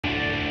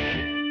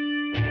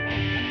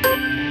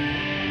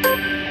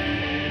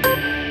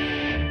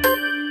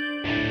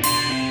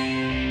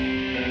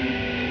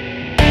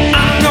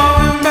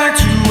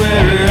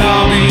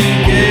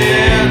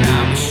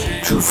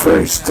to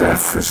face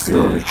death is the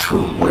only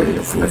true way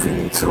of living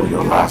until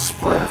your last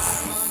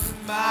breath.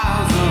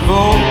 Miles of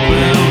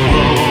open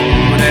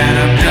road, and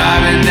I'm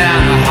driving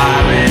down the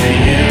highway to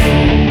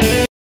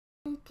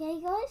you. Okay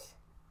guys,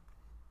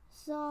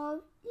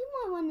 so you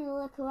might want to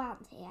look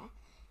around here,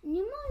 and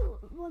you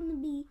might want to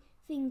be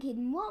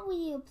thinking, what were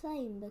you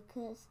playing,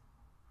 because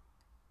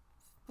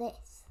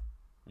this.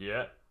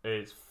 Yeah,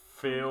 it's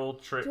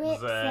Field Trip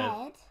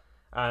Z.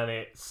 And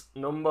it's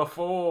number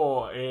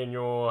 4 in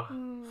your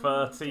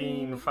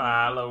 13 for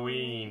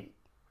Halloween.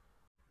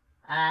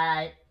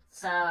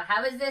 So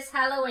how is this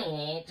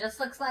Halloween? It just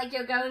looks like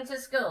you're going to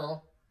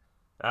school.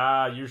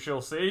 You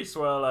shall see,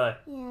 Swirly.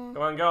 Yeah.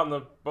 Come on, go on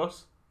the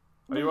bus.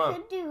 Are you on? We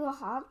could do a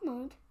hard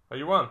mode. Are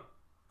you on?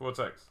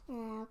 Vortex. Yeah,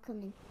 I'll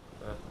come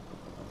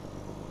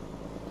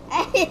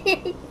Yeah.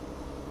 in.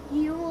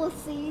 You will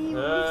see.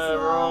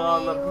 We're all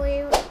on the...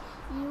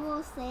 You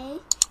will see.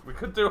 We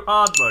could do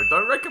hard mode.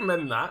 Don't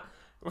recommend that.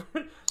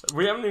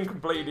 We haven't even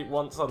completed it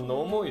once on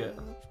normal yet.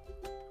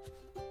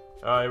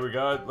 Alright, here we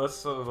go.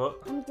 Let's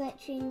look. I'm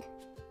glitching.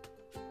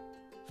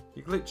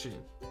 You're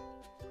glitching?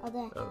 Oh,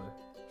 there. Oh,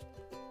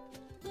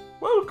 there.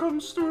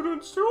 Welcome,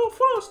 students, to your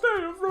first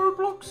day of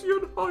Roblox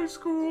N High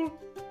School.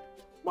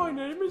 My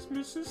name is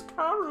Mrs.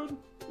 Karen.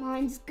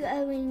 Mine's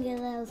going a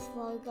little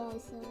slow,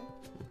 guys.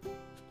 So.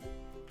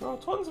 There are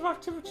tons of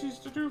activities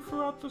to do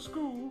throughout the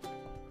school.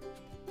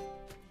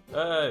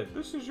 Hey,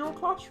 this is your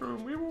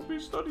classroom. We will be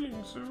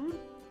studying soon.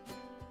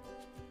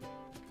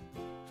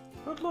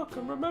 Good luck,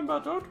 and remember,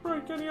 don't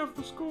break any of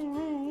the school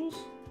rules.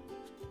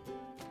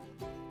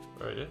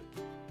 Where are you?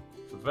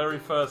 It's the very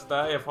first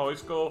day of high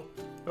school.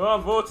 Come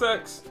on,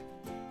 Vortex!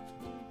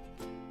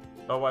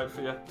 I'll wait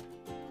for you.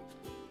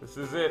 This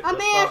is it. I'm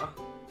here!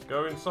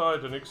 Go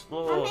inside and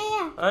explore. I'm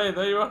here! Hey,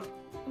 there you are.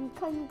 I'm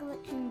kind of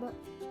glitching, but...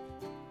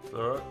 It's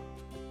alright.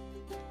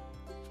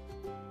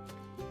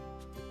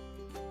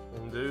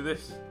 And do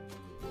this.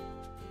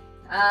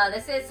 Oh,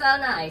 this is so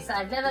nice.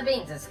 I've never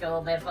been to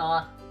school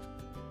before.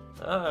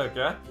 Ah,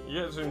 okay.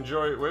 You get to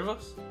enjoy it with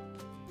us.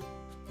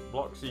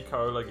 Bloxy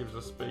Cola gives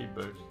a speed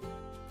boost.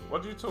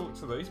 What do you talk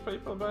to these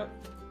people about?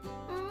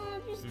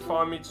 If you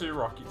find me 2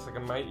 rockets, I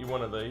can make you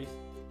one of these.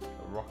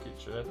 A rocket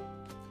ship.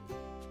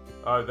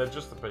 Oh, they're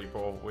just the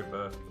people with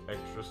the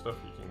extra stuff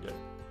you can get.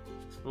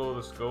 Explore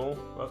the school.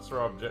 That's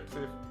our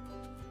objective.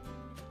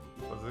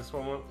 What's this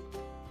one want?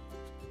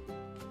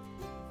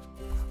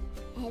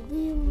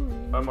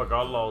 Everyone. Oh my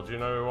god, lol, do you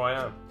know who I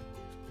am?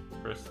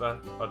 Krista,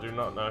 I do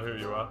not know who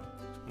you are.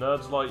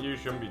 Nerds like you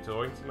shouldn't be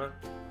talking to me.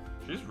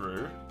 She's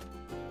rude.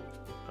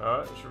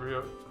 Alright, can we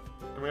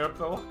open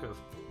the lockers?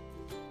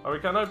 Oh, we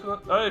can open it.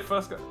 Hey,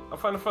 I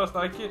found a first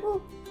aid kit.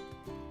 Ooh.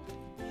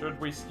 Should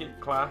we skip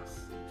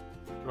class?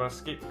 Do you want to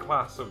skip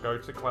class or go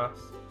to class?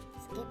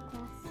 Skip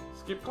class.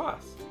 Skip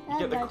class. You I'll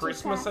get the go to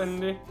Christmas class.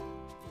 ending.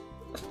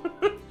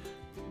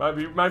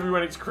 maybe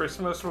when it's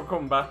Christmas we'll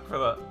come back for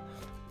that.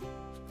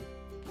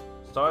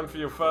 It's time for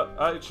your first...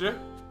 Hey, it's you?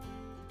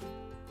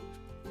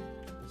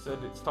 You said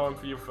it's time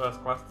for your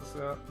first class to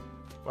start.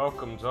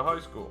 Welcome to high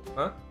school,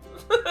 huh?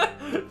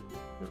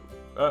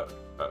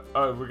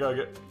 Oh, we gotta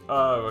get...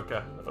 Oh,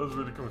 okay. I was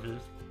really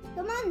confused.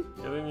 Come on.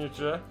 Get in your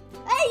chair.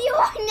 Hey, you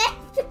are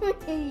next to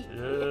me.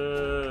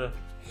 Yeah.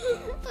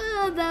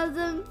 Oh, that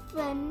was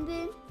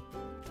offending.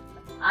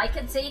 I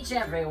can teach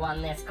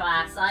everyone this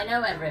class. I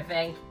know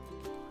everything.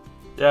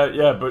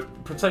 Yeah,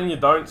 but pretend you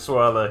don't,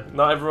 Swirly.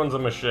 Not everyone's a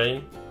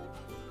machine.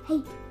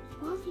 Hey,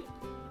 Swirly,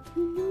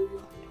 you know you're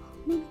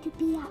not meant to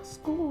be at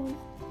school.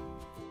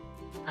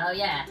 Oh,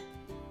 yeah.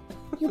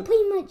 You're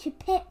pretty much a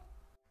pet.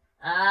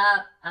 Oh,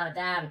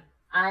 damn.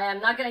 I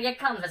am not gonna get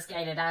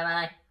confiscated, am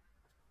I?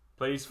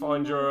 Please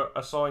find your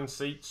assigned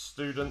seats,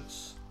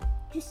 students.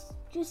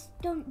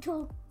 Just don't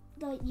talk.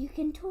 Like, you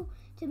can talk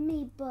to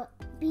me, but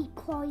be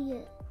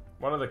quiet.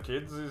 One of the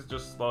kids is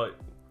just like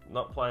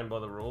not playing by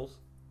the rules.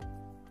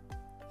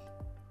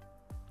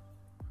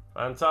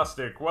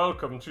 Fantastic.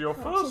 Welcome to your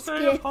first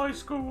day of high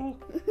school.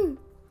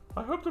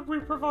 I hope that we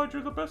provide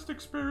you the best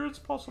experience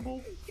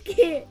possible.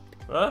 Skip.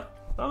 Huh?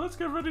 Now let's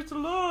get ready to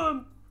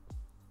learn.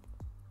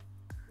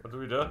 What do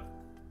we do?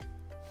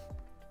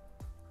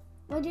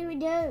 What do we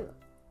do?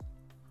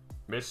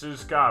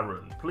 Mrs.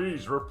 Karen,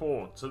 please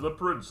report to the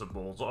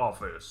principal's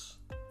office.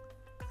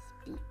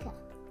 Speaker.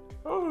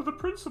 Oh, the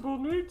principal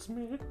needs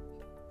me.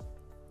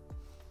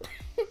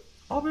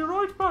 I'll be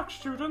right back,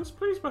 students.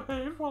 Please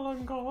behave while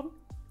I'm gone.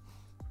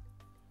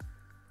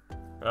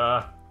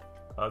 I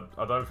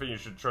don't think you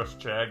should trust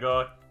Chair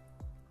Guy.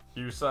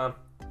 Hugh-san.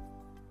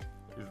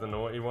 He's the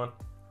naughty one.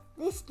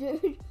 This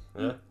dude.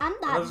 Yeah. And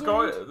that This dude.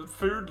 guy, the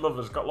food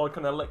lover's got like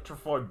an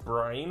electrified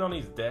brain on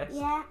his desk.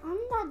 Yeah, and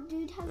that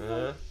dude has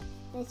like,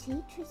 the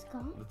teacher's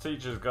gone. The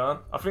teacher's gone.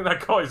 I think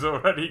that guy's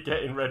already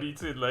getting ready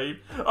to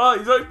leave. Oh,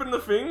 he's opened the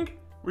thing.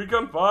 We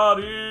can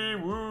party.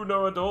 Woo,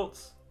 no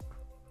adults.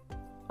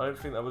 I don't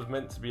think that was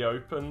meant to be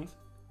opened.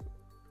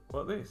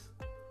 What this?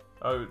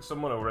 Oh,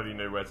 someone already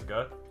knew where to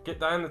go. Get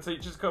down, the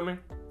teacher's coming.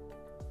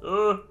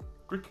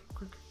 Quick.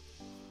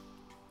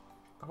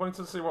 I wanted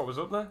to see what was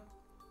up there.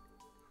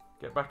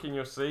 Get back in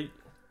your seat.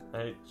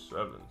 8,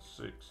 7,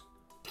 6.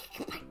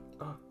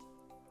 Oh.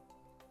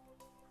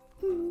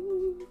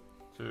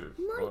 2,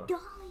 My 1.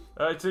 dolly.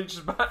 Hey,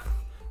 teacher's back.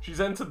 She's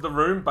entered the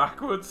room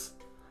backwards.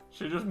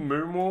 She just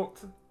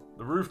moonwalked.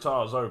 The roof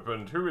tiles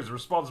opened. Who is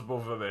responsible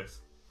for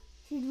this?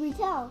 Should we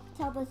tell?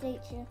 Tell the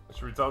teacher.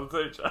 Should we tell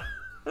the teacher?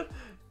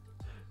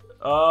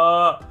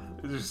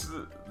 There's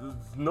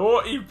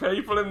naughty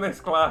people in this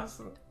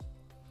class.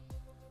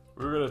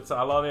 We're gonna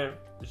tell on him.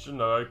 You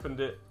shouldn't have opened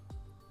it.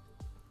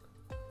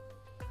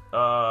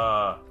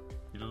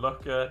 You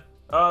lucky.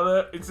 Oh,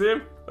 there, it's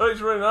him. Oh,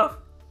 he's running off.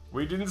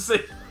 We didn't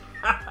see.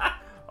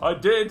 I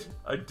did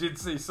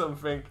see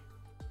something.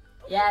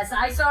 Yes,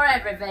 I saw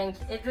everything.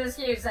 It was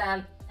you,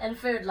 Sam, and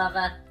Food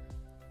Lover.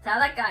 Tell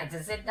that guy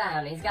to sit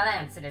down. He's got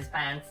ants in his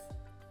pants.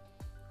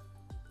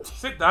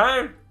 Sit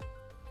down.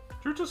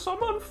 Due to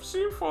some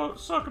unforeseen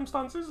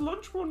circumstances,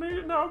 lunch will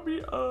now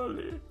be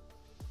early.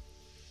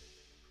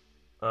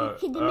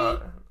 kidding me?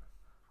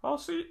 I'll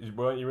see.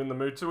 Weren't you in the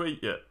mood to eat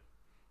yet?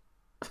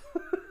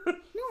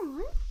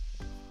 No,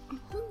 I'm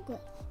hungry.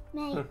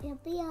 Mate, you'll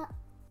be up.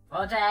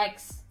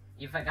 Vortex,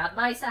 you forgot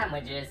my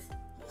sandwiches.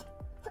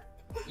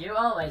 You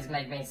always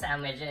make me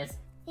sandwiches.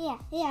 Yeah,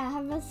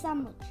 have a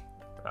sandwich.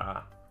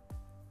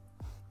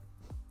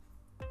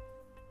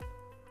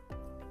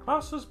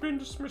 Class has been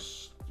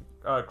dismissed.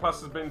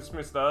 Class has been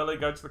dismissed early.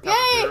 Go to the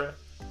cafeteria.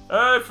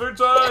 Hey, food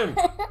time!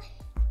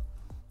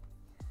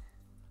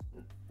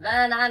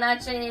 Banana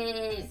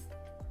cheese!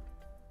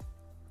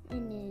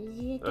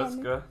 Let's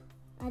go.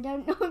 I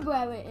don't know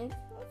where it is.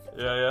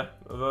 Yeah.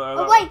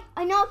 Oh wait,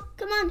 I know.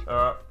 Come on.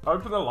 Alright,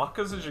 open the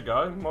lockers as you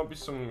go. Might be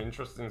some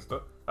interesting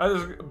stuff. Hey,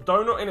 there's a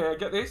donut in here.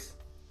 Get this.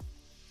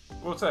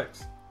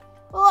 Vortex.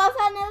 Oh, I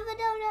found another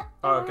donut.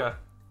 Oh, okay.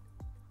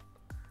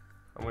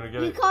 I'm gonna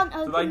get it. You can't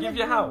open. Do they give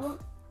you the health? one.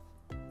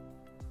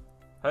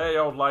 Hey,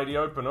 old lady,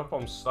 open up.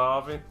 I'm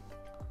starving.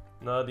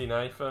 Nerdy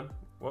Nathan.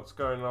 What's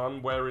going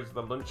on? Where is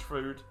the lunch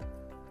food?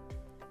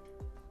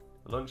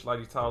 The lunch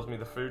lady tells me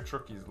the food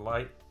truck is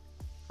late.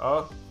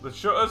 Oh, the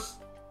shutters.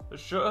 The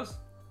shutters.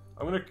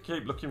 I'm gonna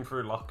keep looking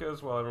through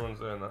lockers while everyone's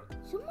doing that.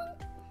 Someone.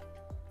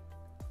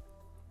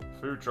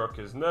 Food truck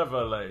is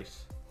never late.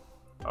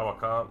 Oh, I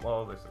can't.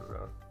 Well, this is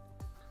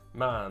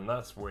man,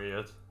 that's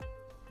weird.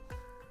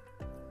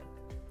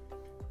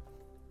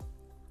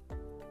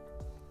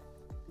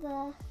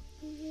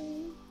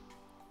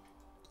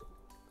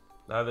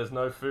 No, there's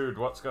no food.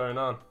 What's going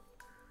on?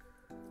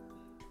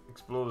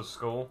 Explore the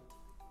school.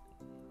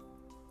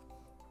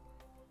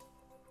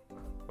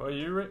 What are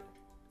you, Rick?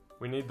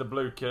 We need the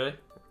blue key.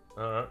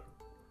 Alright.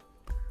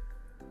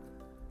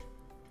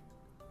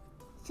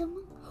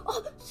 Someone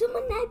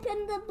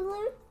opened the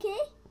blue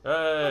key.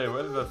 Hey,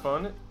 where did I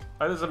find it?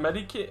 Oh, there's a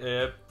medikit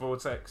here,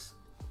 Vortex.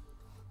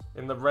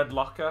 In the red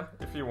locker,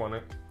 if you want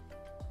it.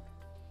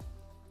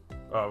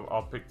 Oh,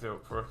 I'll pick it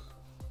up for us.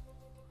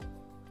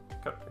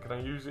 Can I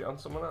use it on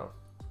someone else?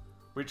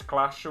 Which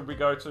class should we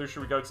go to?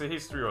 Should we go to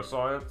history or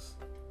science?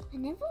 I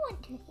never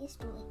went to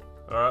history.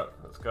 Alright,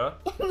 let's go.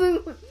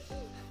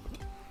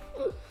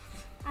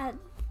 I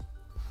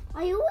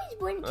always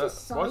went to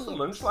science. Why's the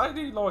lunch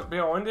lady like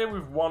behind here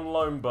with one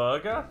lone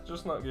burger?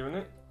 Just not giving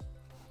it.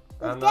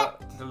 And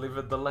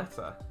delivered the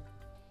letter.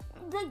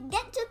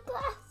 Get to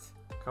class.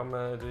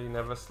 Comedy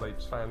never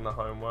sleeps, found the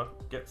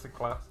homework. Get to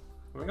class.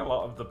 I think a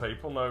lot of the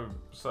people know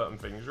certain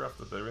things you have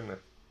to do in this.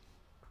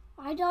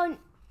 I don't,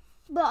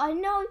 but I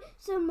know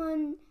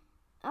someone.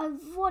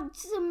 I've watched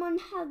someone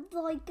have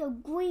like a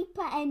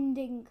Reaper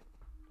ending.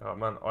 Oh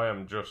man, I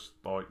am just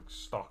like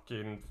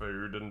stocking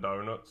food and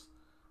donuts.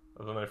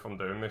 I don't know if I'm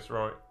doing this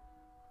right.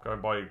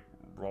 Going by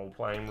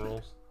role-playing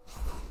rules.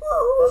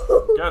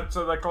 Get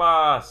to the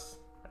class.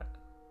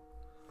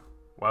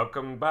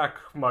 Welcome back,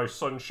 my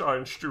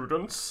sunshine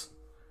students.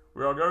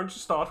 We are going to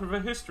start with a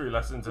history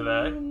lesson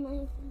today.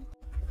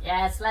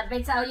 Yes, let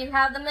me tell you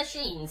how the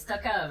machines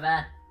took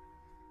over.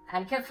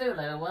 And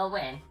Cthulhu will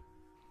win.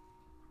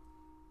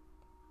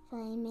 5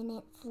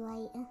 minutes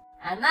later.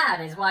 And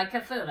that is why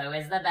Cthulhu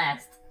is the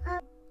best.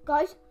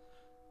 Guys.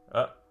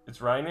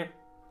 It's raining.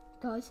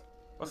 Guys.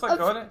 What's that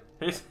going on?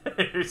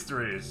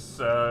 History is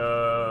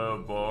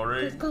so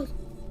boring. Guys.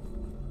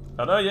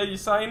 I know, yeah, you're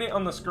saying it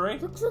on the screen.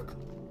 Look.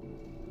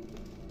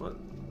 What?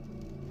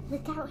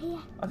 Look out here.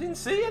 I didn't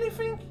see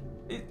anything.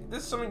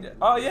 There's something.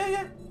 Oh,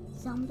 yeah.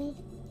 Zombie.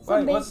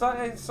 Wait, what's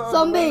that?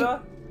 Zombie.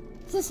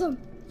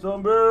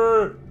 Zombie.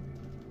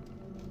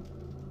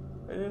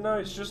 You know,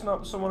 it's just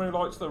not someone who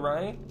likes the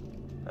rain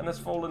and has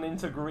fallen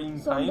into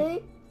green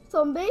paint.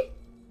 Zombie.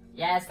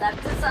 Yes,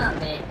 that's a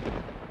zombie.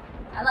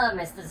 Hello,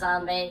 Mr.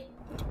 Zombie.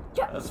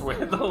 That's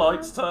weird. The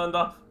lights turned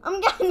off. I'm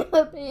getting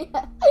up here.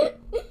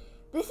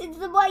 This is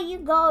the way you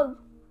go.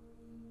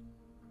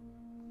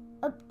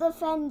 Up the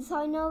fence.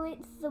 I know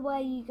it's the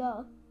way you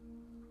go.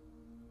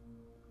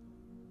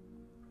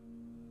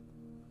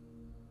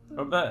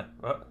 Up there?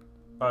 What?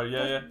 Oh,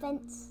 yeah.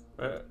 Fence.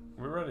 We're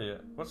ready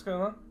yet. What's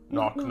going on?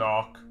 Knock.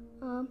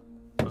 Yeah.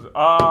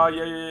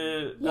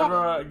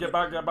 Everyone, get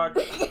back.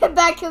 Get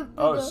back up.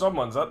 Oh,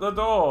 someone's at the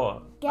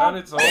door. And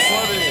it's all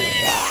bloody.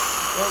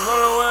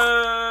 Run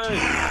away. Hey!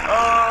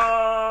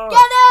 Oh!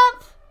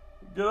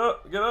 Get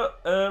up! Get up,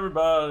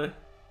 everybody.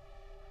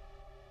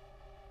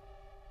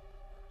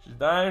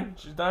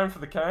 She's down for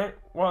the count.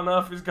 What on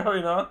earth is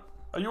going on?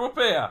 Are you up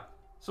here?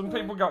 Some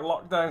people got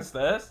locked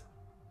downstairs.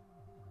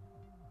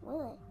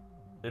 Really?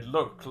 It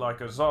looked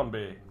like a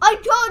zombie. I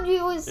told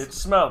you it was... It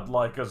smelled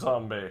like a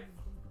zombie.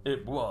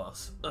 It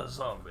was a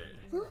zombie.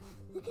 Look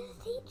at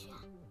the teacher.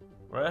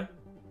 Where?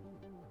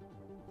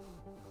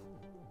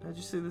 Did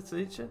you see the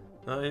teacher?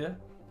 Oh, yeah?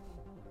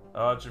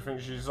 Oh, do you think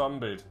she's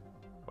zombied?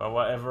 Well,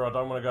 whatever, I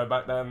don't want to go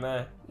back down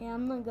there. Yeah,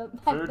 I'm gonna go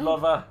back Food there.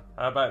 lover,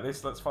 how about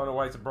this? Let's find a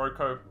way to break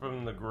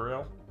open the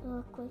grill.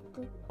 Oh, quick.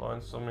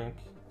 Find something.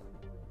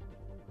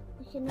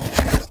 We can...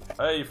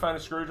 Hey, you found a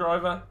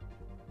screwdriver?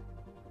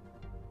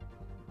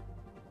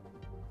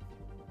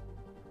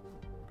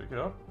 Pick it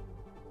up.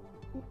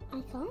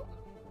 I can't?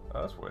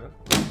 Oh, that's weird.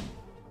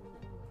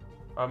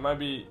 Oh,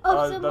 maybe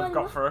someone... they've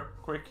got through.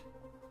 Quick.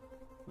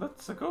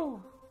 Let's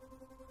go.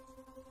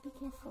 Be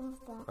careful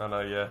of that. I know,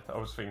 yeah. I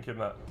was thinking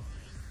that.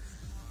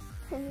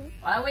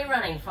 What are we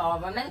running for?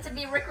 We're meant to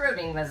be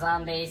recruiting the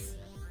zombies.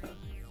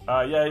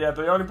 Yeah.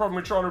 The only problem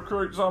with trying to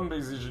recruit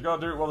zombies is you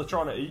gotta do it while they're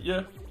trying to eat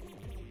you.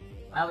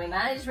 Well, we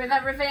managed with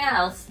everything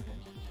else.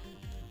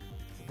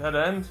 It's a dead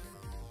end.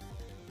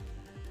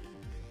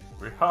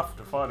 We have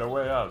to find a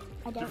way out.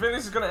 Do you think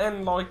this is gonna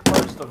end like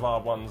most of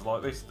our ones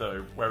like this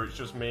do, where it's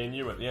just me and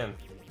you at the end?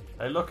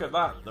 Hey, look at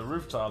that. The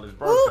roof tile is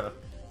broken.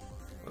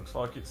 Looks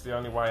like it's the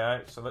only way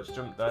out, so let's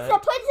jump down. It's the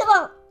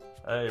principal!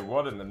 Hey,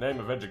 what in the name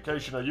of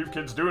education are you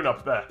kids doing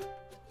up there?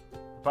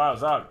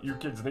 Power's out. You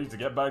kids need to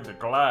get back to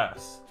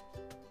class.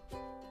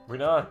 We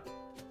know.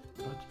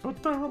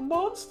 But there are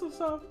monsters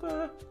out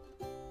there.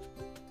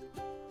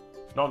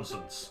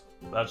 Nonsense.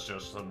 That's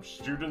just some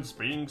students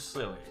being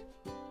silly.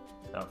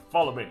 Now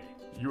follow me.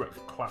 You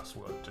have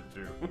classwork to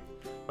do.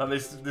 Man,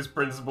 this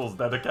principal's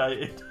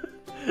dedicated.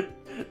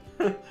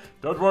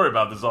 Don't worry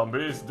about the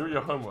zombies. Do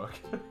your homework.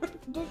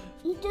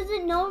 He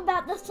doesn't know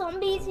about the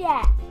zombies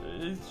yet.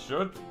 He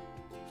should.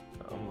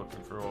 I'm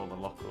looking through all the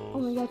lockers. Oh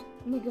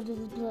my god,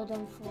 there's blood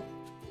on the floor.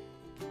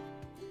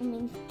 I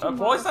mean,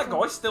 why is that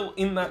guy still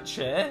in that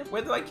chair?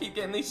 Where do they keep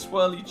getting these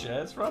swirly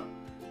chairs from?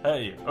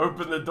 Hey,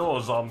 open the door,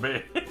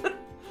 zombie.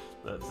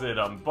 That's it,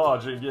 I'm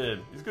barging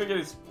in. He's gonna get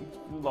his,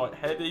 like,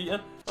 head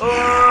eaten. He's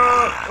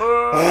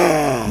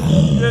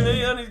getting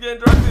eaten, he's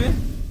getting dragged in.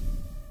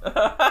 He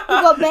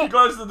got bit. He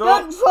closed the door.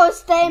 Don't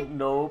trust him.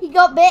 No. He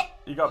got bit.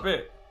 He got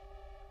bit.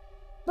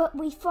 But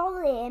we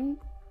follow him.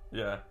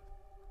 Yeah.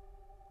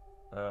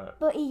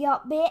 But he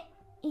got bit.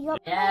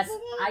 Yes,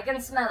 I can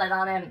smell it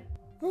on him.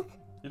 Look.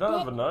 You don't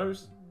have a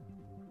nose.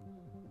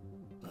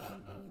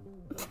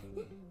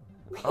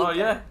 Oh,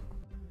 yeah.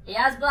 He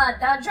has blood,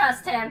 don't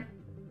trust him.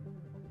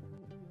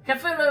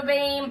 Cthulhu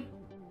beam!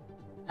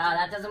 Oh,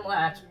 that doesn't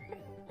work.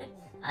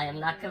 I am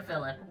not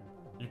Cthulhu.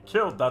 You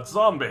killed that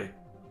zombie.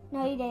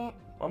 No, you didn't.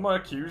 Why am I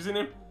accusing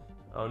him?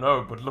 Oh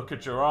no, but look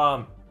at your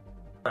arm.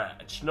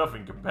 Scratch,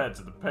 nothing compared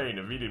to the pain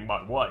of eating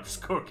my wife's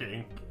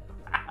cooking.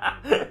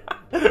 What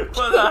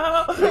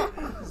the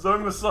hell? So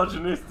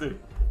misogynistic.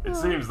 It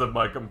seems that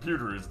my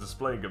computer is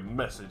displaying a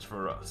message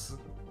for us.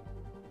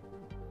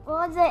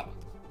 What was it?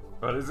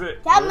 What is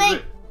it? Tell What is me.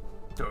 it?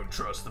 Don't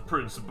trust the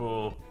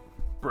principal.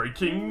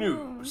 Breaking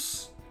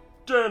news.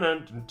 Dun,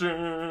 dun, dun,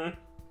 dun.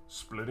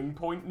 Splitting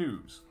point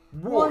news.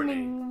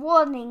 Warning.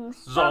 Warning.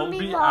 Zombie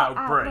Zombies are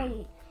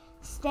outbreak.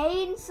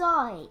 Stay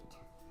inside.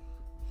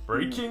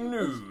 Breaking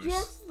news. It's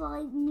just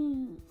like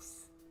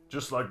news.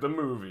 Just like the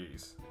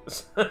movies.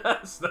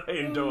 Stay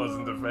indoors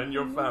and defend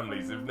your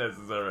families if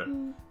necessary.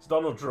 It's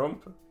Donald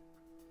Trump.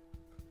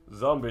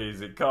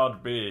 Zombies, it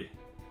can't be.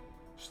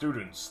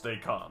 Students, stay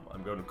calm.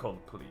 I'm going to call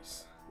the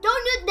police.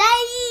 Donut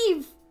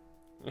Dave!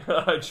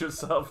 Hide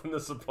yourself in the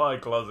supply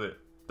closet.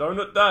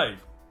 Donut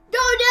Dave.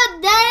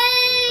 Donut Dave!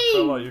 I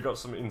feel like you got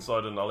some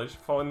insider knowledge.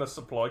 Find the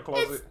supply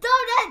closet. It's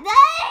Donut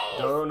Dave!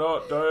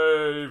 Donut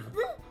Dave.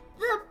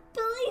 The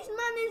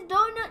policeman is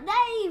Donut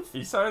Dave.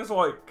 He sounds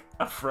like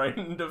a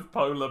friend of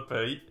Polar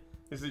Pete.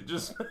 Is it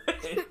just me?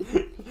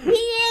 He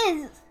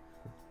is.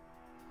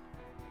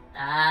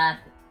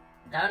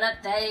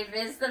 Donut Dave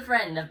is the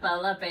friend of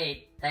Polar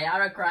Pete. They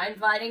are a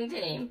crime-fighting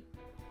team.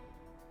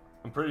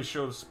 I'm pretty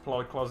sure the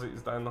supply closet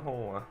is down the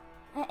hallway.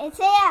 It's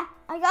here.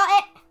 I got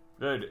it.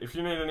 Dude, if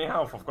you need any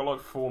help, I've got like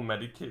 4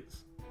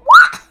 medikits.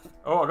 What?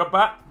 Oh, I got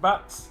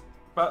bats.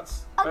 I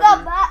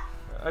got that.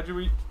 How'd you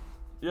eat?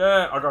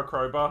 Yeah, I got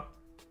crowbar.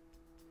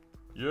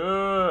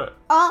 Yeah.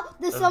 Oh,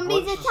 the There's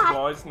zombies bunch of attack.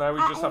 supplies. Now we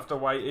just have to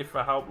wait here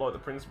for help, like the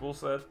principal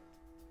said.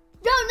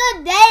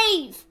 Donut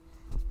Dave.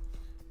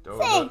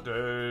 Donut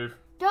Dave.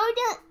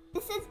 Donut.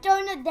 It says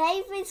Donut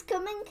Dave is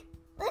coming.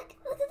 Look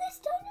at this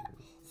donut.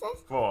 It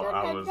says 4 Donut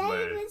hours Dave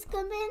later. is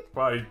coming.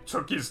 Well, he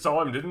took his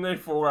time, didn't he?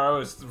 4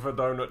 hours for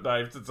Donut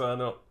Dave to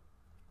turn up.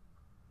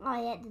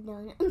 I ate the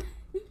donut.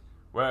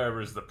 Where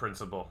is the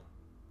principal?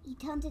 He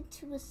turned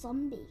into a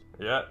zombie.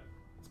 Yeah,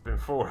 it's been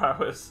 4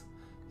 hours.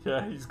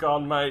 Yeah, he's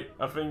gone, mate.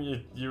 I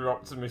think you're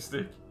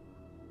optimistic.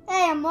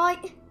 Hey, I'm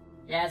right.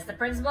 Yes, the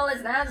principal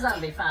is now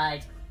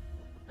zombified.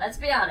 Let's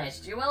be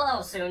honest, you will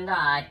all soon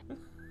die.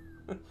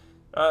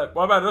 What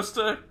about us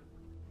two?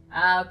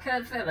 Oh,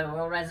 Cthulhu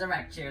will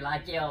resurrect you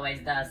like he always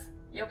does.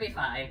 You'll be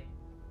fine.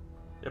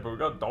 Yeah, but we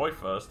gotta die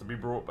first to be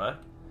brought back.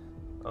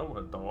 I don't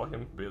wanna die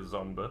and be a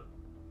zombie.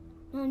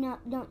 No.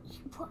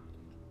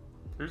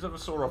 Who's ever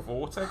saw a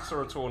vortex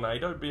or a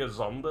tornado be a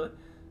zombie?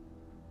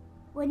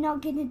 We're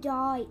not gonna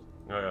die.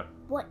 Oh yeah.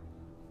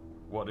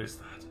 What is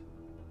that?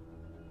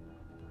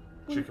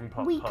 Chicken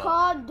pot We pie.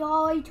 can't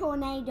die,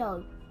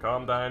 tornado.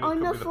 Calm down, it I'm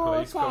could a be the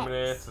police coming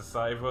here vortex. to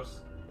save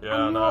us. Yeah,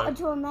 I'm I not a know.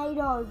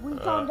 tornado. We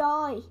can't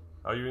die.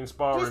 Are you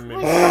inspiring me?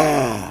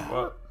 Just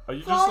What? Are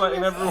you just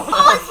letting everyone...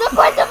 Oh, it's the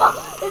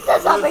principal! It's the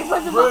zombie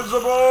principal!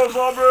 Principal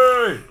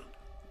zombie!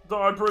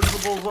 Die,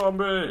 principal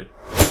zombie!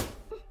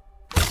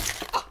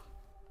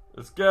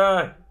 Let's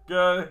go.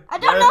 Go. I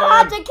don't know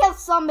how to kill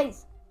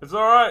zombies. It's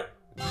alright.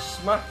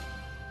 Just smack.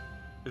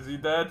 Is he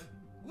dead? Is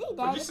he Did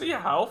dead? you see your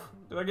health?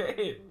 Did I get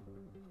hit?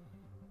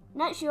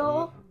 Not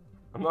sure.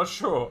 I'm not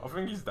sure. I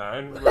think he's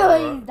down.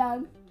 Oh, he's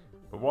done.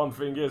 But one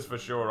thing is for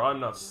sure, I'm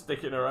not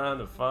sticking around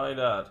to find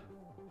out.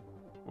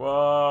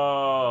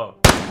 Whoa!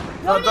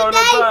 Donut Donut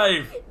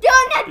Dave! Dave!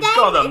 Donut He's Dave!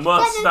 got a it's gonna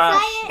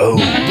mustache. say it. Oh.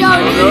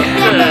 Donut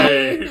Donut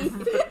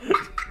Dave!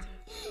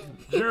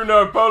 Dave!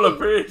 Juno Polar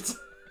Pete!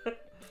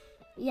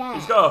 Yeah.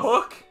 He's got a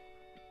hook?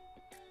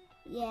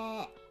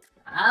 Yeah.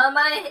 Oh,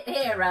 my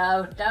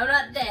hero,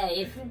 Donut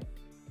Dave.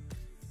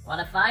 What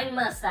a fine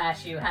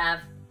mustache you have.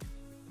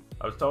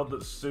 I was told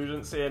that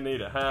students here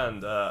need a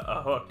hand,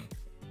 a hook.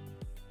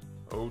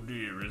 Oh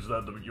dear, is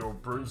that your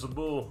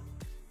principal?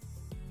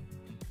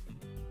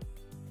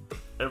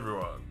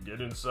 Everyone,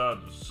 get inside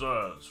the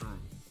science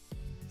room.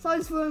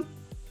 Science room.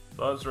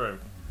 Science room.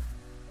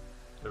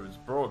 There is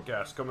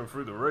broadcast coming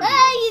through the radio.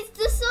 Hey, it's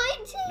the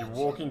science teacher. You're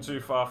walking too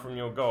far from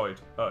your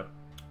guide. Oh.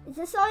 It's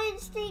a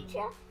science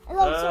teacher.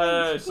 Hello,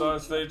 Hey, science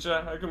science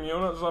teacher. How come you're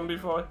not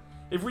zombified?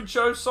 If we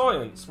chose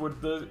science, would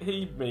the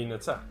he been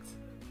attacked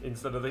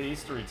instead of the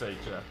history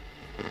teacher?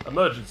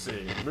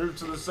 Emergency. Move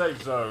to the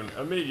safe zone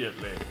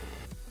immediately.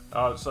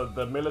 Oh, so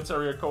the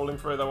military are calling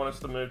through. They want us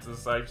to move to the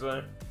safe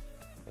zone.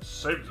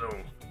 Safe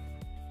zone.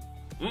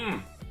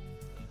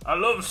 I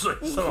love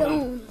safe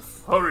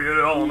zones. Hurry it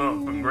on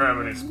up and grab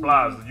any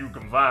supplies that you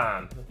can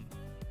find.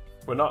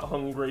 We're not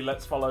hungry.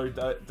 Let's follow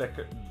Dave.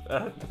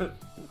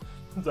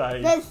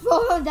 Let's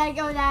follow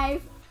Deco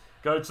Dave.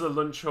 Go to the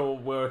lunch hall.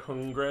 We're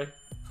hungry.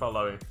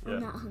 Follow him. Yeah.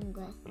 I'm not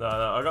hungry. No,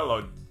 I got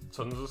like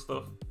tons of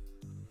stuff.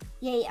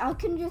 Yeah, I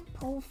can just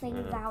pull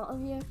things out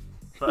of you.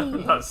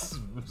 That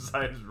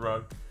sounds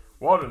wrong.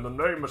 What in the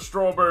name of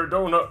strawberry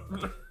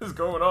donut is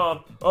going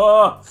on?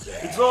 Oh,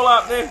 it's all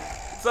happening.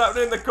 It's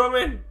happening. They're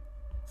coming.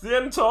 It's the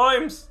end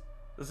times.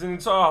 There's an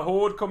entire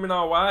horde coming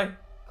our way.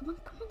 Come on.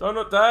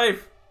 Donut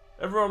Dave.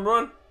 Everyone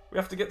run. We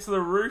have to get to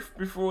the roof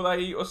before they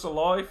eat us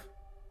alive.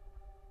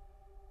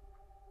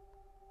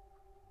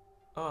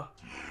 Oh.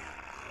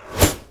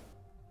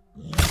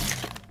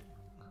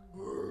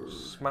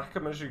 Smack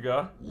them as you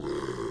go.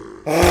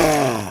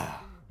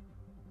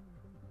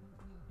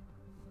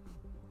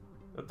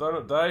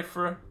 Donut Dave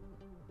for...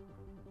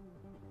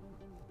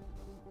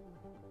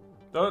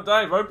 Donut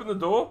Dave, open the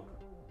door.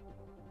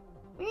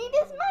 We need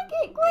to smack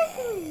it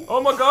quickly.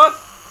 Oh my god!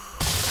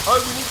 Oh,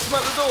 we need to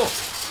smack the door.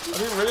 I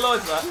didn't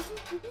realise that.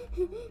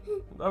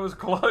 That was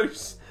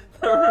close.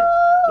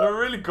 They're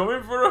really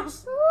coming for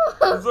us.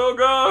 Let's all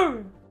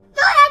go.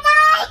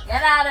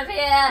 Get out of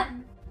here!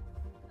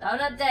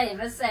 Donut Dave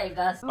has saved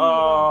us.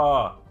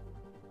 Ah.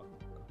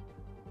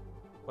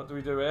 What do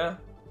we do here?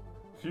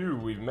 Phew,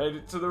 we've made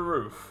it to the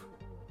roof.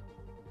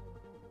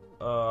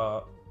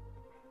 I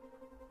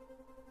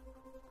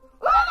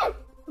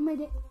made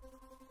it.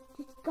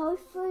 Just go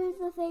through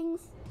the things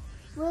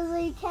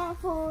really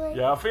carefully.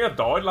 Yeah, I think I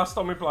died last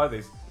time we played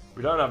this.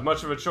 We don't have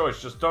much of a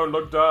choice, just don't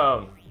look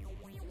down.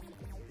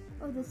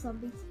 Oh, the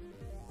zombies.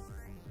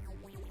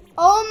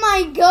 Oh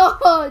my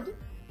god!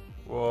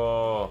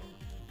 Whoa.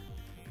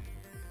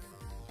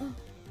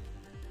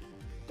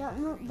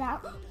 Don't look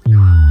down.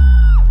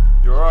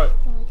 You alright?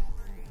 Died.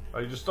 Oh,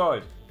 you just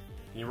died?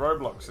 Can you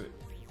Roblox it?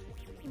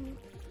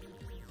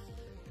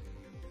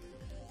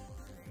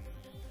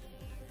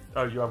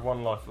 Oh, you have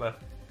one life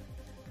left.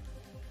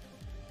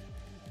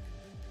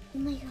 Oh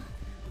my god.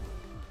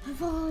 I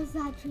thought I was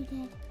actually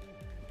dead.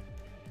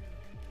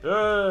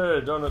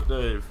 Hey, Donut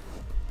Dave.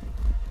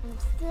 I'm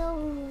still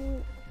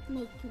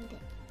making it.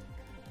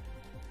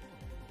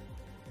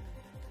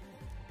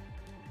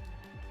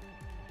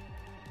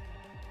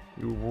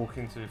 You were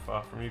walking too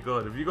far from your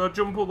guide. Have you got to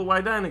jump all the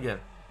way down again?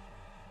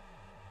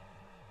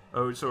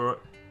 Oh, it's alright.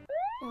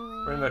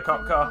 We're in the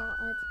cop car.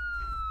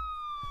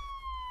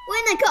 We're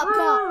in the cop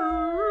car.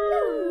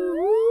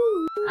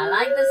 I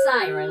like the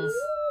sirens.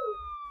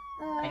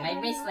 They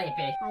made me sleepy.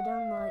 I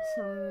don't like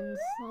sirens.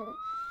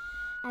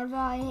 If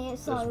I hear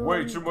sirens, There's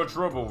way too much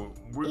rubble.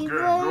 We can't Even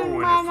go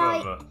when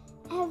any further.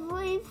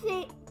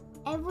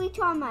 every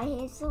time I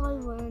hear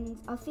sirens,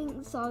 I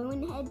think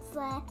Siren Head's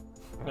there.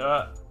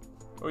 Yeah.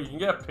 Oh, you can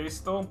get a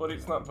pistol, but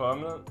it's not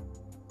permanent.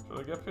 Should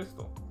I get a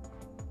pistol?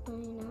 You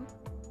know.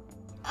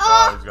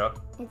 Oh, he's got.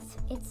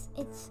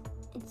 It's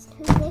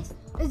who's this?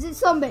 Is it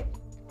zombie?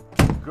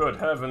 Good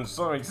heavens,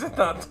 something's in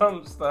that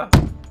dumpster.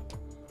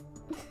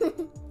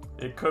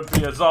 It could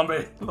be a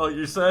zombie, like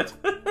you said.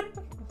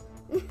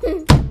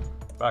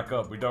 Back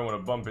up, we don't want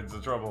to bump into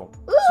trouble.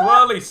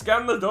 Swirly,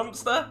 scan the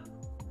dumpster.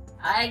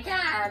 I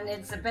can.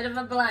 It's a bit of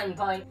a blind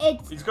point.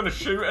 He's gonna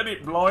shoot at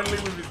it blindly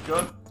with his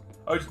gun.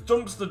 Oh, it's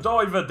Dumpster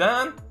Diver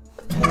Dan.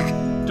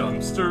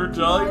 Dumpster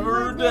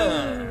Diver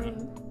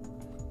Dan.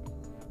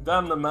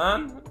 Damn the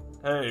man.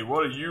 Hey,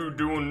 what are you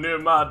doing near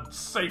my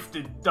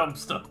safety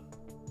dumpster?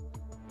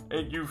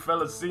 Ain't you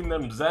fellas seen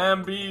them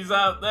zombies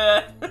out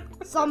there?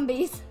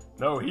 Zombies.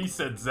 No, he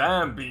said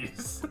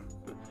zombies.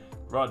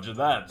 Roger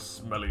that,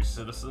 smelly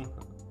citizen.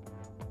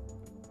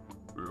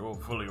 We're all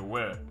fully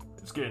aware.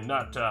 It's getting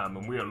night time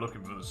and we are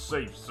looking for the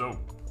safe zone.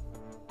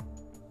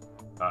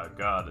 I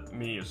got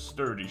me a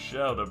sturdy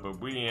shelter, but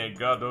we ain't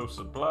got no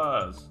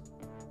supplies.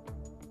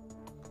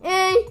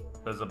 Hey!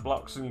 There's a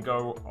Blox N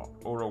Go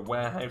or a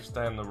warehouse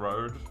down the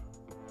road.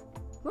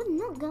 What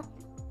not go?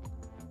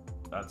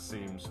 That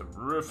seems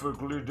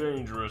horrifically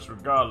dangerous.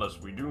 Regardless,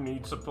 we do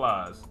need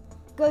supplies.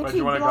 Go Where to do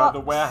you want to go? The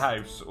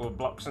warehouse or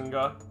Blox N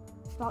Go?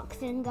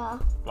 Blox N Go.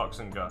 Blox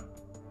N Go.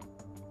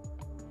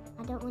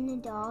 I don't want to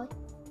die.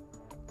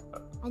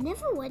 I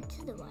never went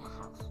to the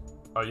warehouse.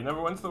 Oh, you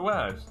never went to the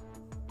warehouse?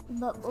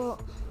 But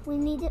we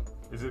need it.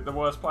 Is it the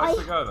worst place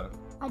to go then?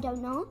 I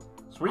don't know.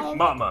 Sweet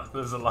mama,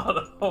 there's a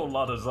whole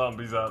lot of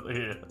zombies out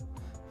here.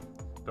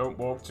 Don't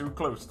walk too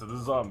close to the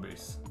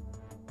zombies.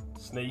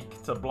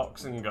 Sneak to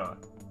Blox N Go.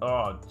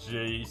 Oh,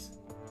 jeez.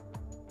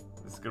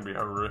 This is gonna be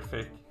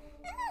horrific.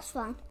 That's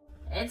fine.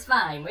 It's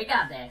fine, we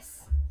got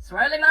this.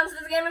 Swirly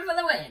Monsters Gaming for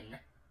the win.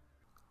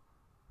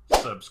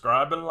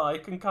 Subscribe and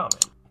like and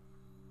comment.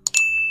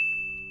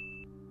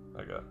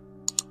 Okay.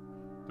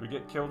 Do we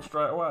get killed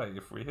straight away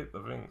if we hit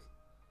the things?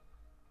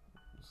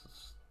 This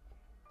is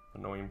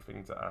an annoying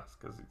thing to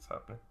ask as it's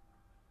happening.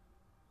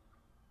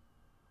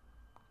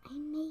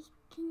 I'm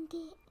making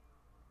it.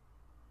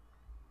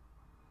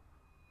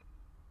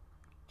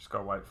 Just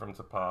gotta wait for him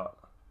to part.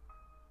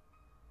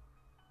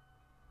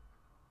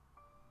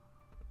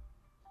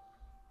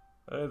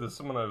 Hey, there's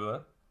someone over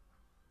there.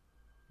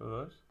 Who are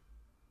those?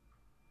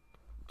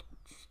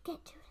 Just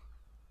get to it.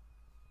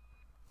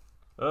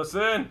 That's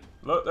in!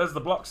 Look, there's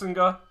the Blox N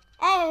Go.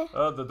 Hey!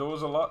 The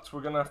doors are locked.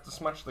 We're gonna have to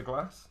smash the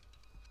glass.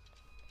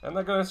 And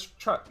they're gonna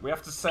trap. We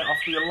have to set off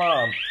the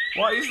alarm.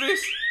 What is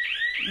this?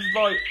 It's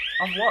like,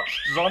 I've watched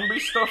zombie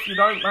stuff. You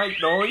don't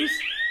make noise.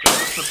 Grab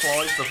the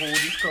supplies. The Horde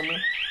is coming.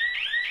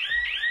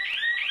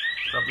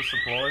 Grab the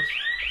supplies.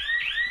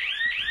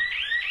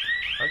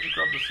 How'd you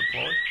grab the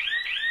supplies?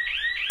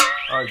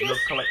 Oh,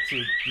 you've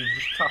collected. You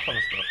just tap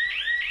on stuff.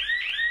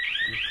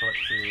 You've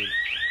collected.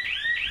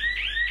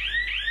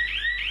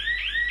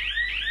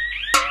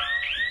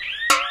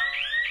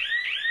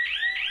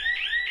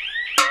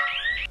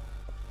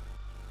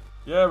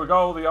 Yeah, we got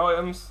all the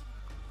items.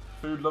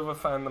 Food lover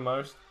found the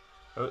most.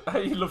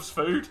 Hey, he loves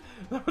food.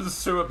 There was a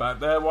sewer back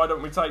there. Why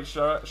don't we take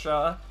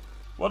shelter?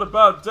 What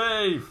about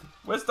Dave?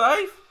 Where's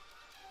Dave?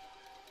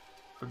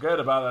 Forget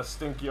about that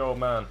stinky old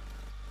man.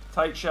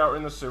 Take shelter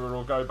in the sewer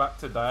or go back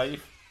to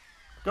Dave.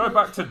 Go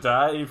back to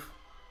Dave.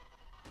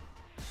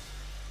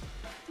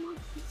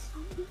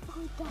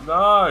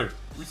 No,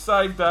 we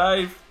saved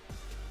Dave.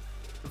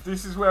 If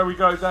this is where we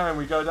go down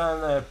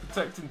there.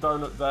 Protecting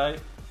Donut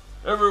Dave.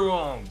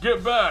 Everyone,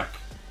 get back!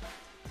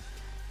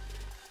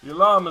 The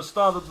alarm has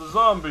started the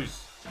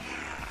zombies.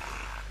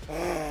 Get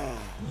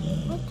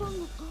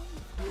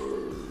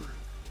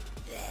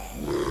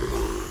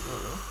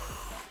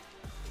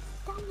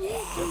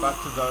back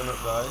to Donut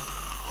Day.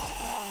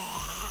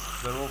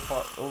 They're all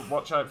oh,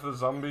 watch out for the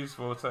zombies,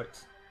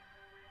 Vortex.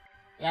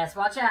 Yes,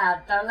 watch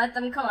out. Don't let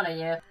them corner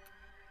you.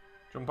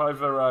 Jump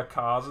over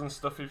cars and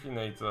stuff if you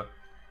need to.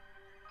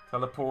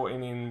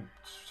 Teleporting in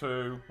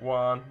 2,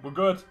 1. We're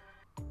good.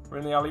 We're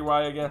in the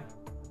alleyway again.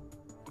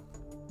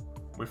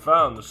 We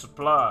found the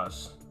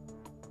supplies.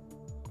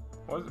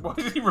 Why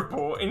is he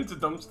reporting to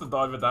Dumpster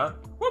Diver Dan?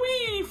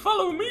 Whee!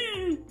 Follow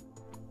me!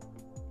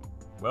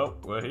 Well,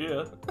 we're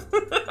here.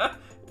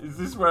 Is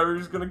this where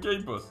he's gonna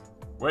keep us?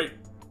 Wait,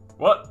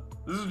 what?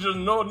 This is just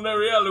an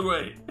ordinary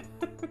alleyway.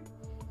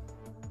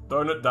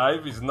 Donut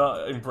Dave is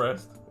not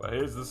impressed. Well,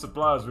 here's the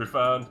supplies we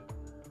found.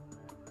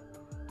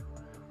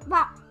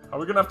 Are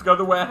we gonna have to go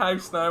to the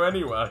warehouse now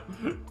anyway?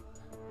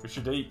 We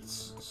should eat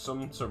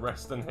some to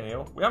rest and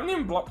heal. We haven't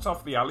even blocked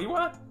off the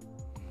alleyway.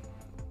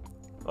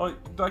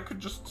 Like, they could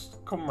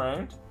just come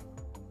round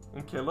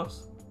and kill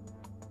us.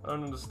 I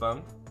don't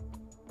understand.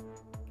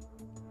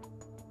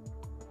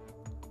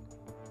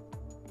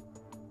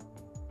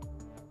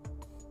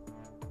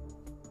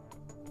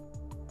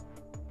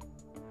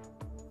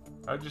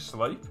 How'd you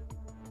sleep?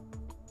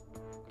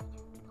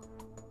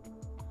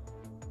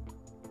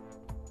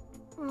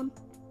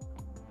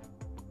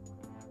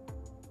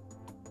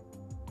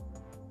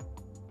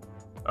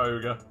 Oh, here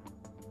we go.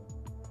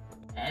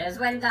 It has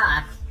went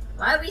dark.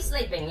 Why are we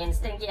sleeping in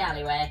stinky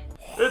alleyway?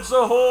 It's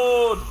a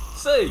horde!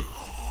 See?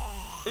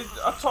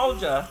 I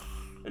told ya.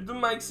 It doesn't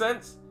make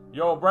sense.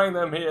 Yo, bring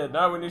them here.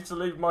 Now we need to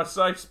leave my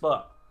safe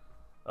spot.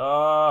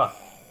 Where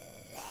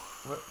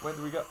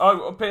do we go?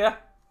 Oh, up here.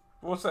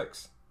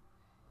 Vortex.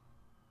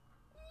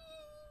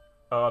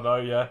 Oh no,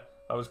 yeah.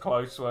 That was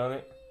close,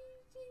 wasn't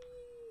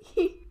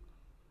it?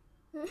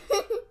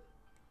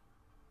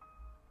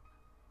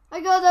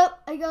 I got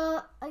up. I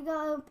got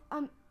up.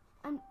 I'm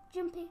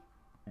jumping.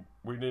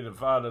 We need to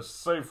find a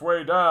safe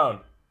way down.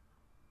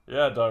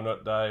 Yeah,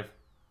 Donut Dave.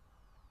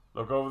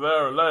 Look over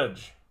there, a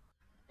ledge.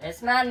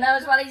 This man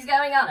knows what he's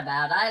going on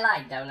about. I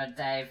like Donut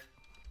Dave.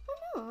 I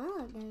know, I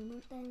like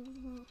Donut Dave as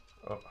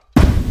well.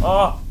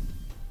 Oh!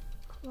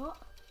 What?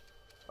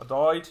 I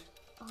died.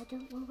 Oh,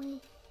 don't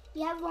worry.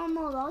 You have one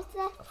more life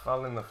left. I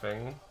fell in the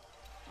thing.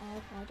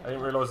 Okay, I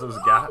didn't realise there was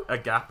a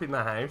gap in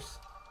the house.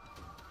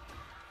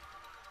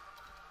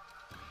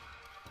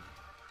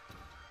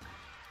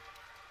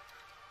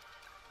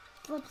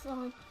 Flip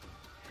sign.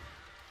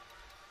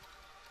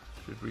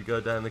 Should we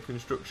go down the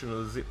construction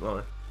of the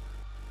zipline?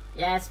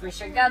 Yes, we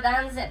should go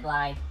down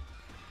Zipline.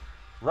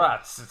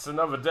 Rats, it's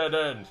another dead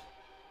end.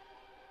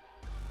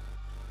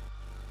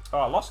 Oh,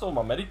 I lost all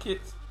my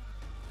medikits.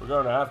 We're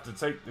going to have to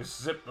take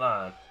this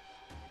zipline.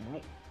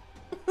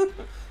 I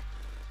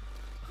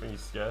think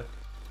he's scared.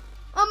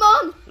 I'm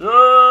on!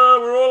 Yeah,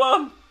 we're all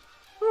on.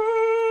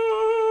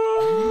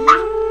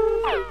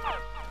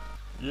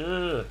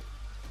 Yeah.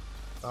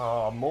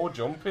 Oh, more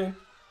jumping.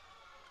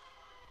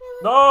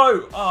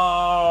 No!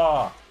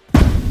 Ah!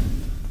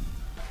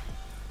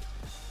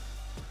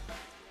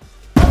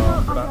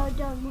 Oh,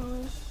 don't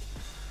worry.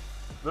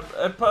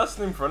 The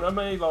person in front of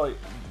me, like,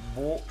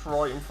 walked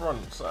right in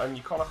front, so, and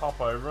you kind of hop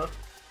over.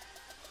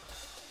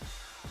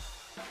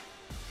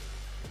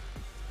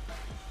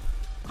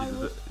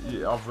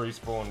 Yeah, I've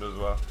respawned as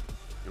well.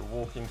 You're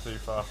walking too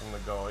far from the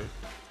guide.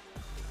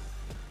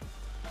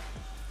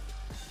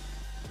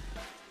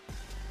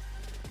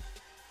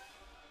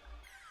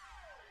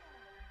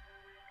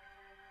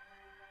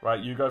 Right,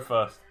 you go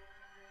first.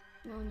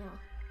 No.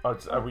 Oh,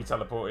 are we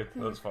teleported?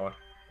 That's fine.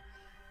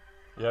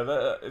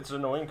 Yeah, it's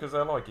annoying because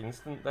they're like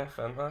instant death,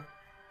 aren't they?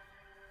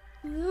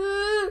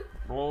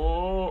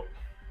 Oh.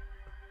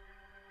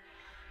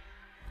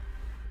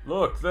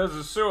 Look, there's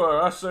a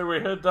sewer. I say we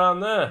head down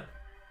there.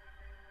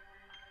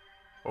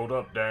 Hold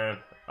up, Dan.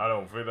 I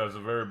don't think that's a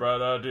very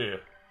bright idea.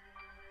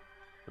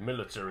 The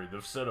military,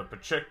 they've set up a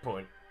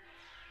checkpoint.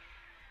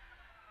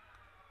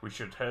 We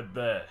should head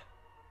there.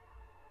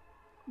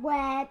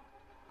 Where,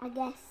 I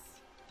guess.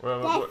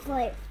 Well,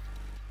 Definitely.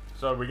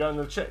 so are we going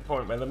to the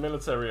checkpoint where the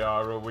military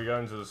are, or are we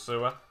going to the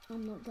sewer?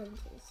 I'm not going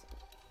to this.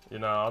 You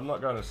know, I'm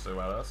not going to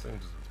sewer. That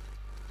seems...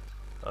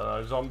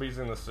 zombies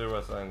in the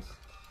sewer sounds...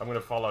 I'm going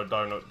to follow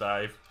Donut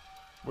Dave.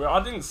 Well,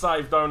 I didn't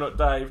save Donut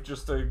Dave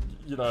just to,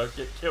 you know,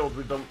 get killed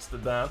with Dumpster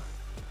Dan.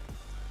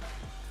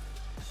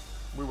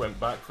 We went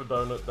back for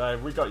Donut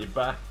Dave. We got you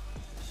back.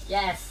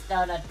 Yes,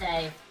 Donut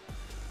Dave.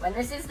 When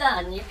this is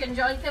done, you can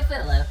join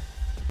Cthulhu.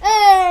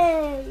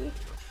 Hey!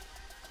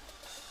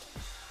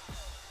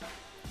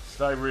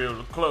 Stay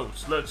real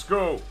close. Let's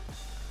go.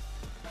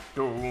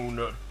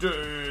 Donut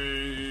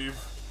Dave.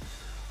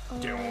 Oh,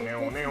 this is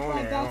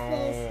where death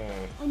is.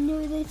 I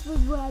knew this was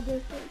where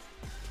death is.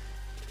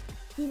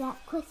 See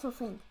that crystal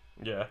thing?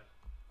 Yeah.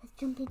 Let's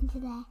jump into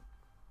there.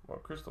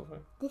 What crystal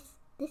thing?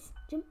 This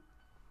jump.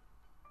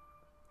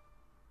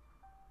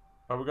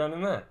 Are we going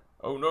in there?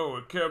 Oh no,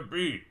 it can't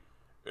be.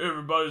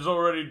 Everybody's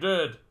already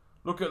dead.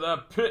 Look at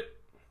that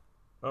pit.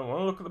 I don't want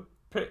to look at the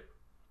pit.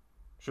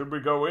 Should we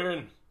go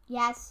in?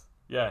 Yes.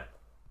 Yeah.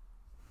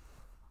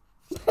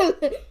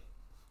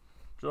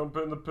 Jump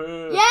in the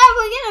pit. Yeah,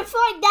 we're gonna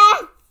fight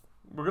death.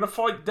 We're gonna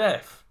fight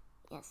death.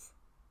 Yes.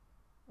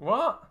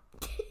 What?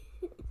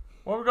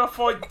 Why we gotta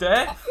fight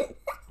death?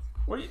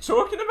 What are you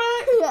talking about?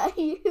 I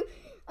think we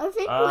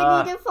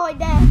need to fight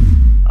death.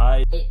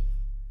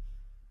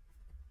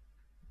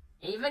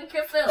 Even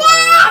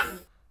Cthulhu.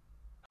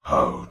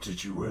 How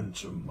did you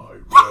enter my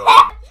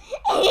realm?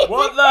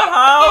 What the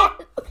hell?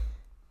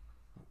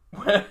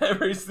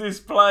 Where is this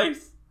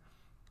place?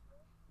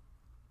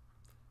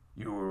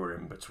 You were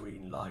in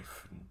between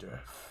life and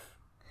death.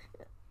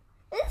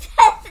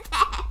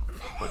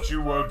 But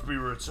you won't be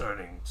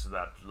returning to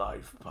that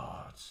life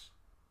part.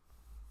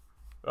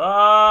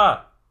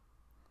 Ah!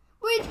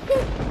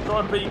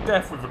 Trying to beat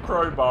death with a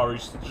crowbar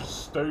is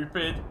just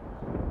stupid.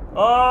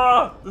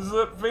 Ah! There's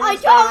a thing I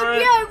that's told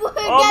going you we're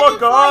Oh my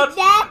god! fight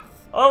death.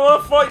 I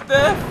want to fight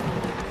death!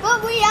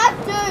 But we have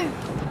to.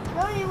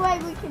 The only way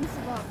we can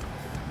survive.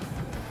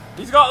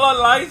 He's got like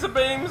laser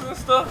beams and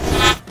stuff.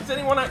 Is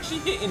anyone actually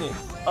hitting him?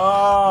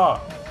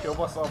 Ah! Killed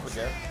myself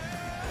again.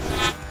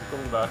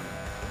 Coming back.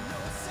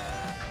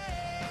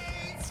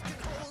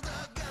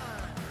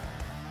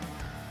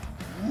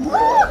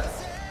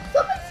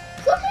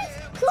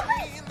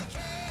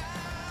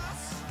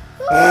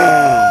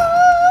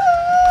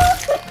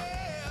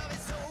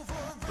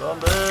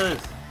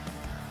 Zombies!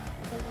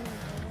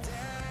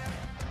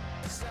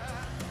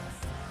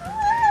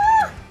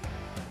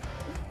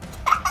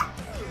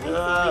 Yeah.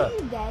 Are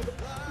you dead?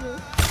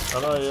 I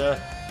know, yeah.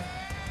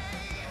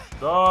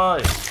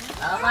 Die!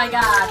 Oh my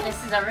god,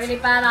 this is a really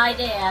bad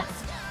idea.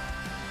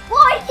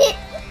 Why did...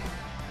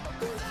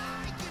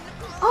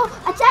 Oh,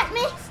 attack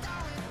me!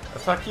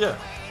 Attack you.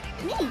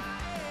 Me!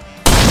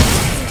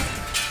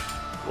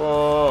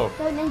 Whoa.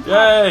 Don't attack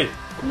Yay!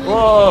 me.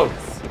 Whoa!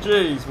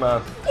 Jeez,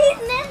 man.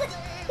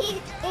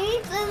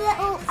 He's a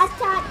little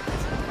attacked.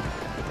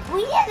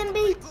 We gonna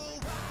be...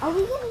 Are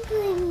we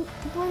gonna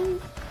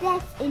bring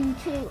death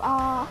into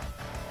our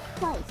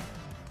place?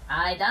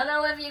 I don't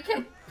know if you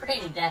can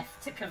bring death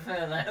to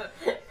Cthulhu.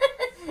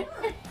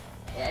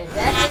 Yeah,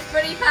 death is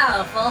pretty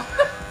powerful.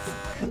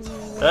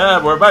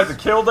 Yeah, we're about to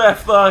kill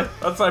death though.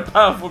 That's how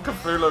powerful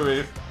Cthulhu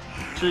is.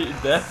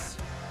 Cheated death.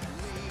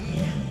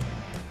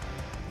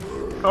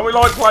 Can't we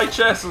like play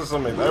chess or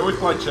something? They always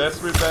play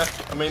chess with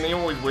death. I mean, he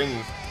always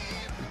wins.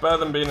 It's better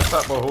than being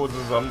attacked by hordes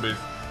of zombies.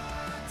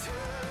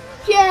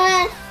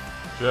 Yes!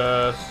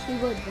 Chess. He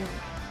would be.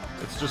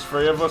 It's just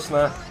 3 of us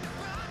now.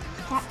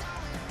 Attack.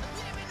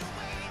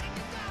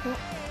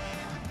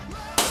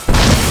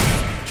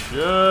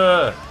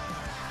 Yeah.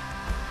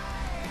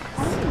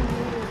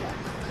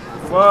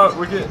 Well,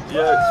 we get...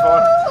 Yeah, it's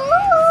fine.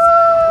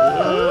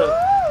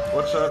 Yeah.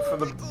 Watch out for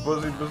the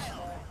buzzy buzz.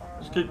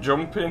 Just keep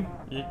jumping.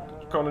 You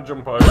kind of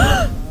jump over.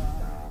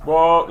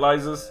 Whoa,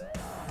 lasers.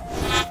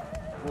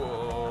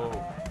 Whoa,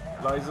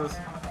 lasers.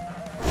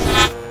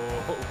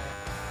 Whoa.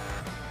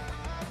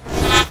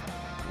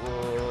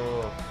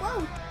 Whoa.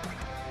 Whoa!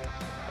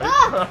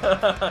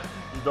 Ah!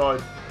 You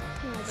died.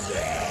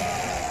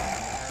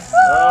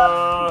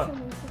 Ah!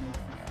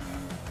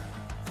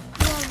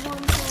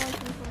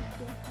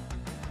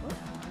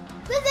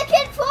 There's a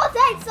kid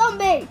Vortex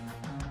zombie!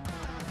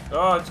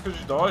 Oh, it's because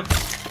you died.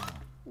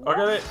 I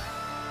get it.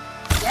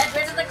 Get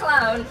rid of the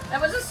clone. There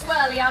was a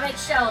swirly on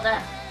its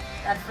shoulder.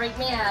 That freaked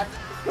me out.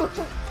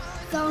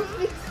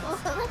 Zombie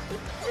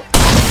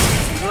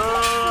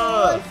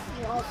Ah!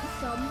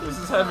 This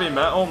is heavy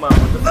metal, man.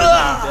 With the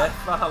freaking death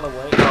for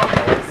Halloween.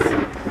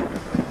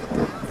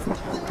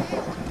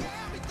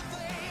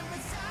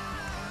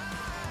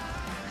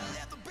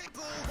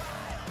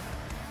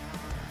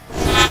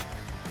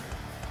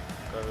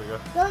 Oh, there we go.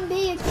 Don't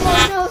be a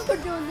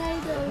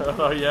tornado.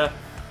 Oh, yeah.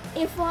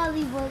 If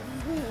Wally was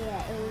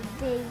here, it would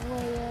be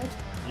weird.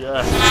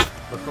 Yeah.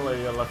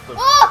 Luckily, you left them.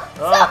 Oh!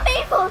 Ah. Some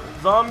people!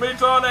 Zombie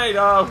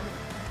tornado!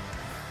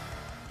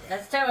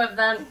 There's 2 of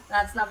them.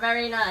 That's not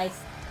very nice.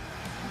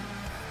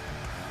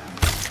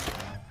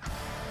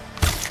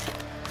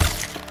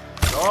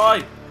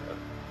 Die!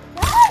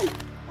 Die!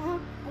 I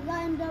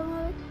got him, don't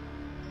worry.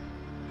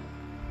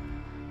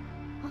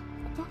 Oh,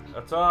 attack me.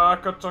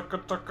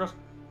 Attack!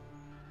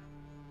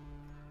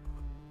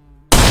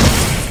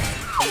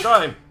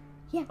 Got him!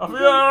 Yeah. Off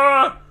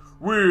here!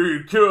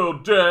 We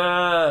killed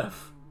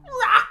death!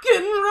 Rock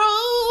and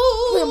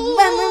roll!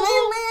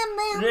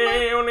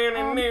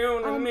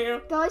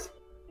 Guys,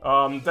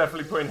 I'm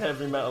definitely putting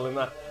heavy metal in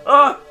that.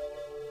 Ah!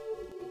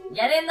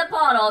 Get in the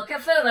portal.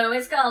 Cthulhu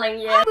is calling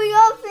you. we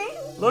all think.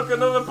 Look,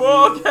 another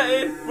ball! Get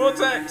in!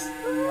 Vortex!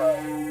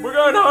 We're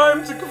going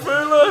home to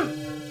Cthulhu!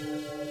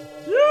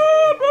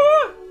 Yeah,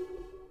 boy!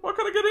 Why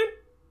can't I get in?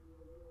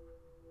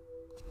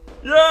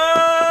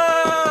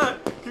 Yeah!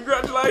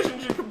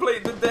 Congratulations, you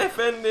completed the death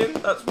ending.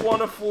 That's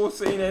 1 of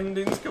 14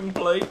 endings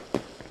complete.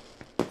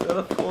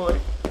 Another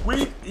point.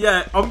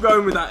 Yeah, I'm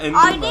going with that ending.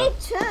 I man. did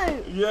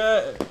 2.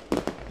 Yeah.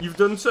 You've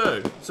done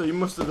 2, so you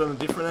must have done a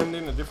different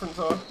ending a different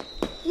time.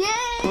 Yeah.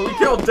 But we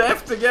killed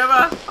death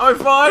together. High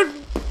five.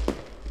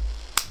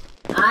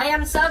 I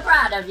am so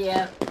proud of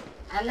you.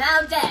 And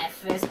now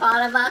Death is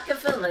part of our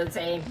Cthulhu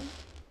team.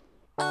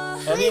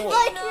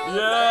 Anyone?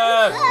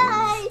 Yeah.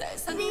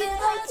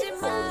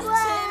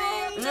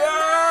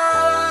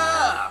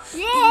 Yeah.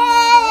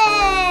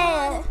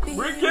 Yeah.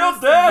 We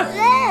killed death.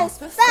 Yes.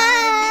 Bye.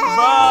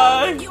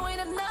 Bye.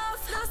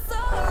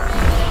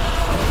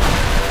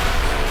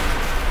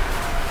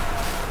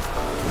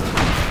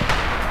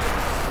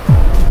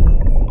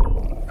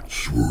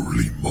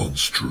 Swirly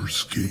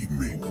Monsters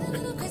Gaming.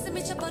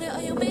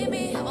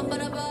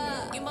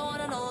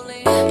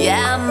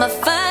 Yeah, I'ma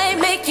fight,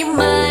 make you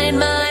mine.